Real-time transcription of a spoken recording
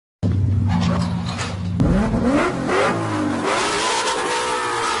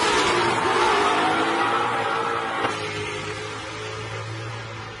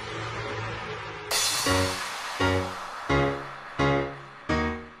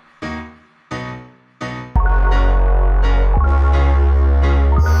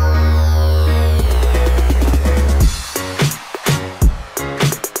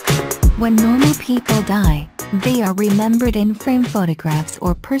When normal people die, they are remembered in frame photographs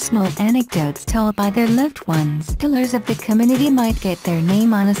or personal anecdotes told by their loved ones. Pillars of the community might get their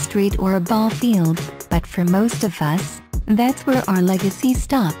name on a street or a ball field, but for most of us, that's where our legacy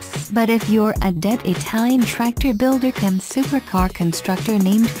stops. But if you're a dead Italian tractor-builder-cum-supercar-constructor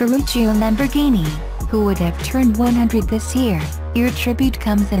named Ferruccio Lamborghini, who would have turned 100 this year, your tribute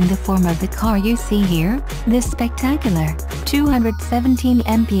comes in the form of the car you see here, this spectacular 217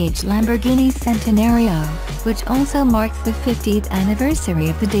 mph Lamborghini Centenario, which also marks the 50th anniversary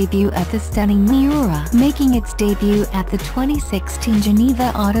of the debut of the stunning Miura. Making its debut at the 2016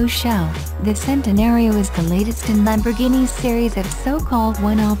 Geneva Auto Show, the Centenario is the latest in Lamborghini's series of so-called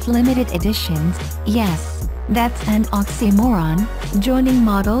one-off limited editions. Yes, that's an oxymoron, joining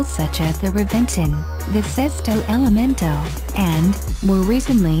models such as the Reventón, the Sesto Elemento, and, more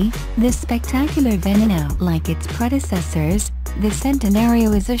recently, the spectacular Veneno. Like its predecessors, the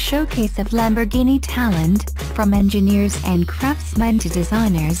Centenario is a showcase of Lamborghini talent, from engineers and craftsmen to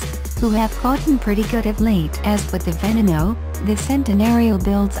designers, who have gotten pretty good of late. As with the Veneno, the Centenario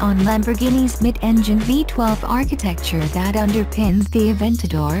builds on Lamborghini's mid-engine V12 architecture that underpins the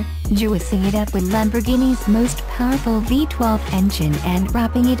Aventador, juicing it up with Lamborghini's most powerful V12 engine and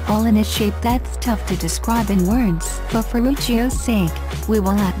wrapping it all in a shape that's tough to describe in words. For Ferruccio's sake, we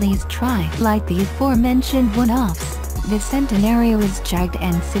will at least try. Like the aforementioned one-offs, the Centenario is jagged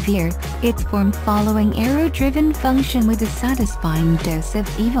and severe, its form following aero-driven function with a satisfying dose of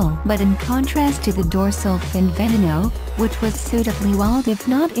evil. But in contrast to the dorsal fin Veneno, which was suitably wild if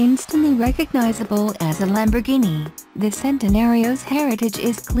not instantly recognizable as a Lamborghini, the Centenario's heritage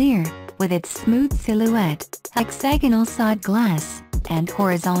is clear, with its smooth silhouette, hexagonal side glass, and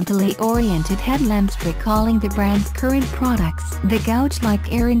horizontally oriented headlamps recalling the brand's current products. The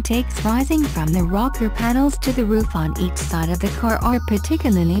gouge-like air intakes rising from the rocker panels to the roof on each side of the car are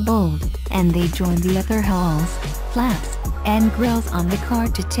particularly bold, and they join the other hulls, flaps, and grills on the car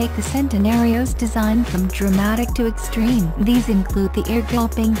to take the Centenario's design from dramatic to extreme. These include the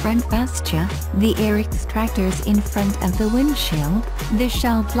air-gulping front fascia, the air extractors in front of the windshield, the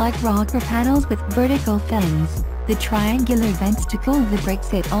shelf-like rocker panels with vertical fins, the triangular vents to cool the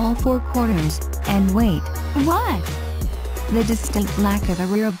brakes at all four corners, and wait, what? The distinct lack of a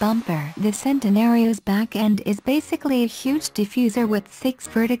rear bumper. The Centenario's back end is basically a huge diffuser with 6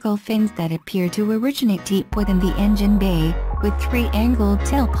 vertical fins that appear to originate deep within the engine bay, with 3 angled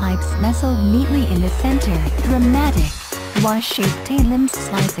tailpipes nestled neatly in the center. Dramatic, Y-shaped tail limbs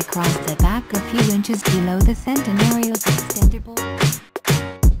slice across the back a few inches below the Centenario's extendable